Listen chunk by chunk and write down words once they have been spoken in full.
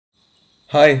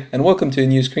Hi, and welcome to a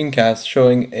new screencast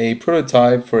showing a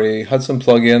prototype for a Hudson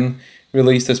plugin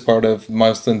released as part of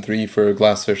Milestone 3 for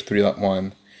GlassFish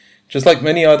 3.1. Just like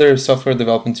many other software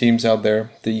development teams out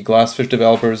there, the GlassFish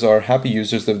developers are happy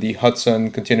users of the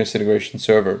Hudson Continuous Integration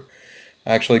Server.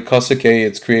 Actually, Kosake,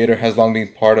 its creator, has long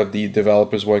been part of the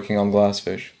developers working on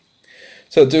GlassFish.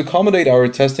 So to accommodate our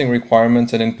testing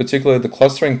requirements, and in particular the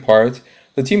clustering part,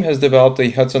 the team has developed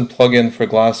a Hudson plugin for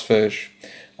GlassFish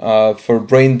for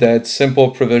brain-dead, simple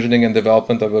provisioning and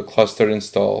development of a cluster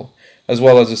install, as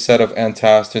well as a set of end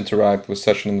tasks to interact with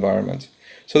such an environment.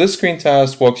 So this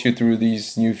screencast walks you through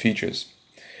these new features.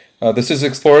 This is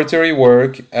exploratory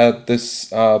work at this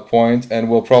point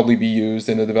and will probably be used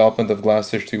in the development of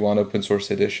GlassFish 2.1 open source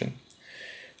edition.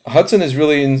 Hudson is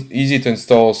really easy to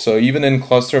install, so even in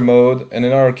cluster mode, and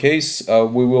in our case,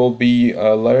 we will be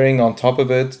layering on top of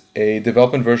it a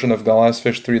development version of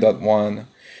GlassFish 3.1.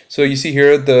 So you see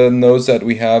here the nodes that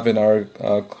we have in our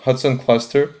Hudson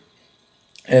cluster,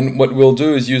 and what we'll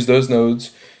do is use those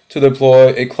nodes to deploy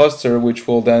a cluster which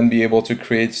will then be able to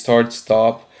create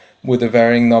start-stop with a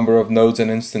varying number of nodes and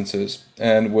instances,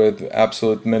 and with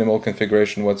absolute minimal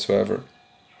configuration whatsoever.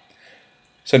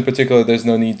 So in particular, there's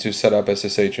no need to set up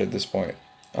SSH at this point.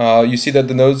 You see that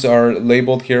the nodes are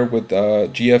labeled here with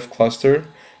GF cluster,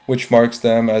 which marks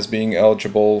them as being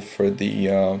eligible for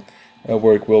the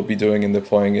work we'll be doing in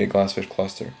deploying a GlassFish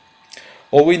cluster.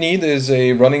 All we need is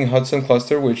a running Hudson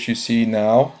cluster, which you see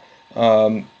now,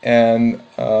 and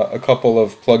a couple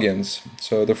of plugins.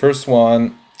 So the first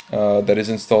one that is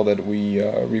installed that we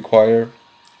require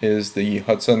is the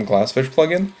Hudson GlassFish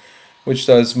plugin, which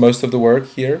does most of the work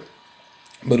here.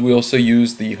 But we also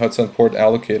use the Hudson Port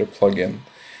Allocator plugin,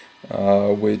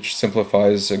 which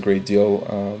simplifies a great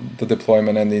deal the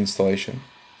deployment and the installation.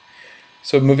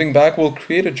 So moving back, we'll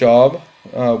create a job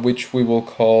which we will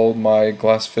call my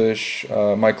GlassFish,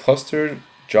 my cluster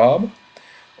job.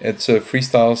 It's a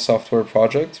freestyle software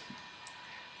project,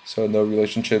 so no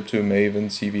relationship to Maven,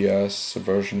 CVS,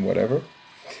 Subversion, whatever.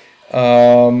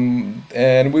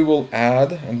 And we will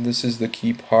add, and this is the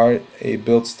key part, a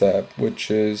build step, which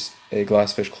is a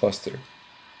GlassFish cluster.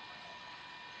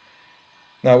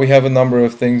 Now we have a number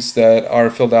of things that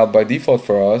are filled out by default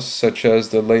for us, such as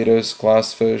the latest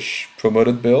GlassFish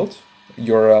promoted build,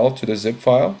 URL to the zip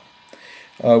file.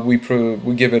 We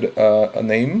give it a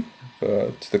name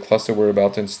to the cluster we're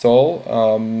about to install,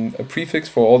 a prefix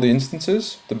for all the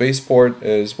instances. The base port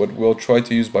is what we'll try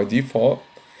to use by default,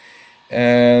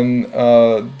 and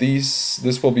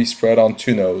this will be spread on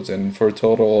 2 nodes and for a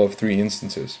total of 3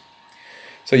 instances.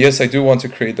 So yes, I do want to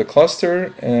create the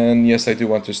cluster, and yes, I do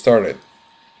want to start it.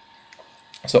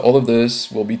 So all of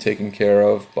this will be taken care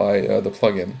of by the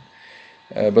plugin,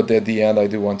 but at the end I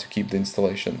do want to keep the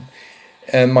installation.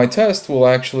 And my test will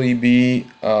actually be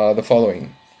the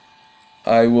following.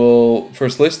 I will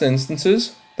first list the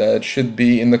instances that should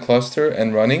be in the cluster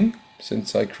and running,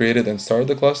 since I created and started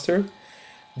the cluster,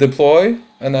 deploy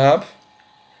an app,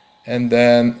 and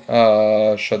then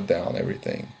shut down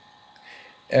everything.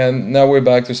 And now we're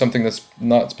back to something that's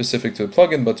not specific to the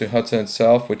plugin, but to Hudson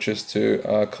itself, which is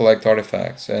to collect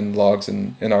artifacts and logs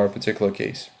in our particular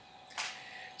case.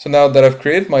 So now that I've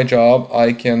created my job,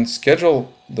 I can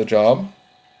schedule the job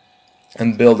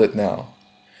and build it now.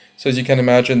 So as you can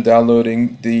imagine,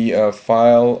 downloading the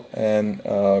file and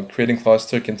creating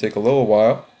cluster can take a little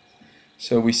while.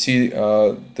 So we see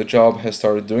the job has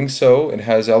started doing so. It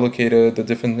has allocated the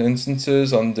different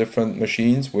instances on different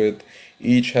machines, with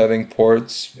each having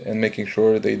ports and making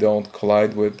sure they don't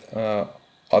collide with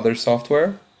other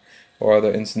software or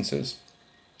other instances.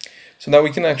 So now we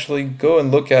can actually go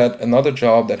and look at another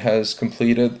job that has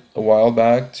completed a while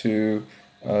back to,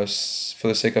 for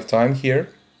the sake of time here,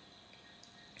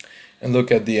 and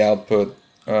look at the output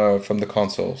from the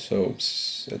console. So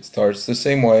it starts the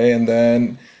same way, and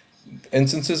then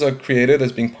instances are created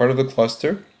as being part of the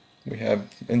cluster. We have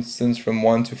instance from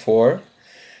 1 to 4.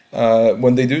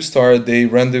 When they do start, they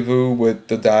rendezvous with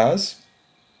the DAS,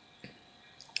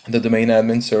 the domain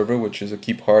admin server, which is a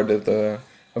key part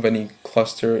of any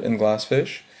cluster in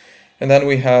GlassFish. And then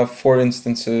we have 4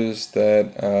 instances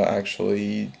that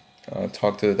actually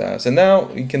talk to the DAS. And now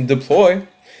we can deploy,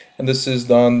 and this is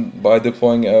done by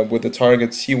deploying with the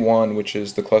target C1, which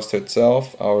is the cluster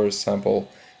itself, our sample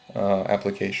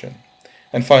application.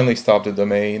 And finally stop the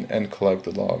domain and collect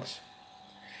the logs.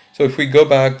 So if we go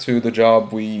back to the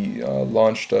job we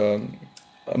launched a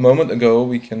moment ago,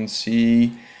 we can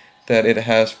see that it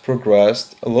has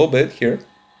progressed a little bit here.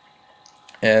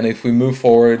 And if we move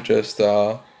forward just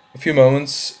a few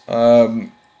moments,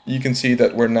 you can see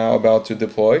that we're now about to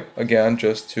deploy, again,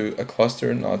 just to a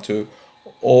cluster, not to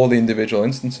all the individual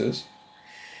instances.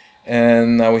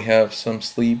 and now we have some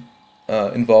sleep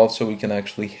involved, so we can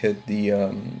actually hit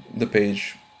the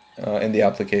page in the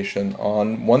application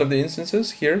on one of the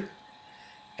instances here,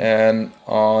 and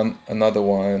on another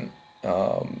one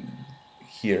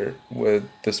here with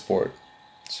this port.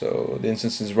 So the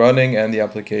instance is running and the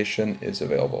application is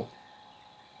available.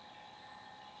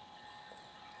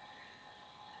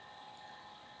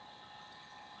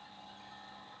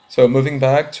 So moving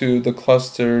back to the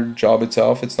cluster job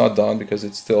itself, it's not done because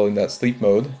it's still in that sleep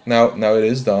mode. Now it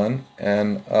is done,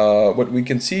 and what we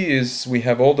can see is we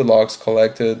have all the logs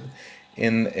collected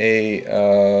in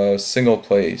a single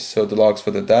place. So the logs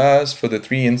for the DAS, for the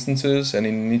 3 instances, and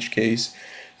in each case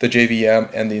the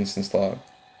JVM and the instance log.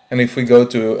 And if we go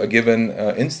to a given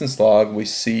instance log, we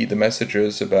see the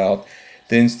messages about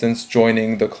the instance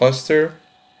joining the cluster,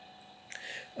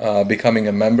 becoming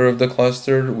a member of the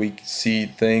cluster. We see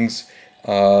things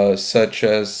such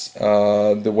as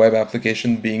the web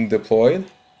application being deployed.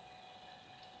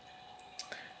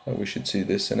 We should see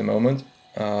this in a moment.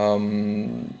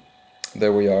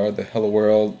 There we are, the hello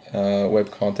world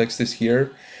web context is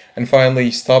here. And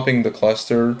finally, stopping the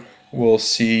cluster, we'll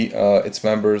see its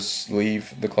members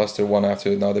leave the cluster one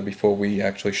after another before we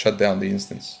actually shut down the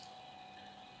instance.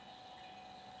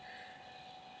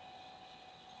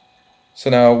 So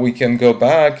now we can go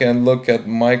back and look at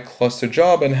my cluster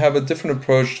job and have a different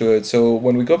approach to it. So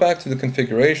when we go back to the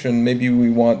configuration, maybe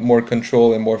we want more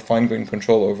control and more fine-grained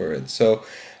control over it. So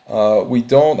we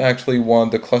don't actually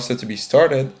want the cluster to be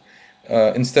started.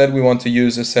 Instead, we want to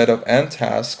use a set of end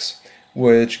tasks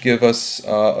which give us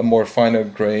a more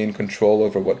finer-grained control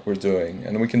over what we're doing.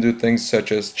 And we can do things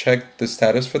such as check the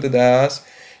status for the DAS,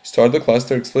 start the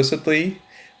cluster explicitly,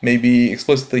 maybe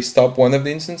explicitly stop one of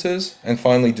the instances, and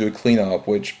finally do a cleanup,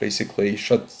 which basically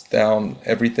shuts down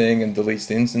everything and deletes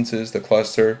the instances, the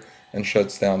cluster, and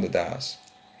shuts down the DAS.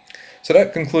 So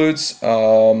that concludes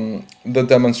the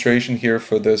demonstration here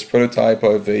for this prototype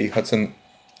of a Hudson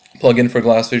plugin for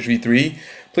GlassFish v3.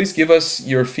 Please give us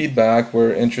your feedback.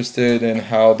 We're interested in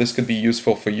how this could be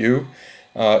useful for you.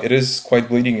 It is quite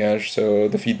bleeding edge, so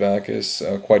the feedback is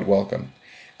quite welcome.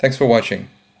 Thanks for watching.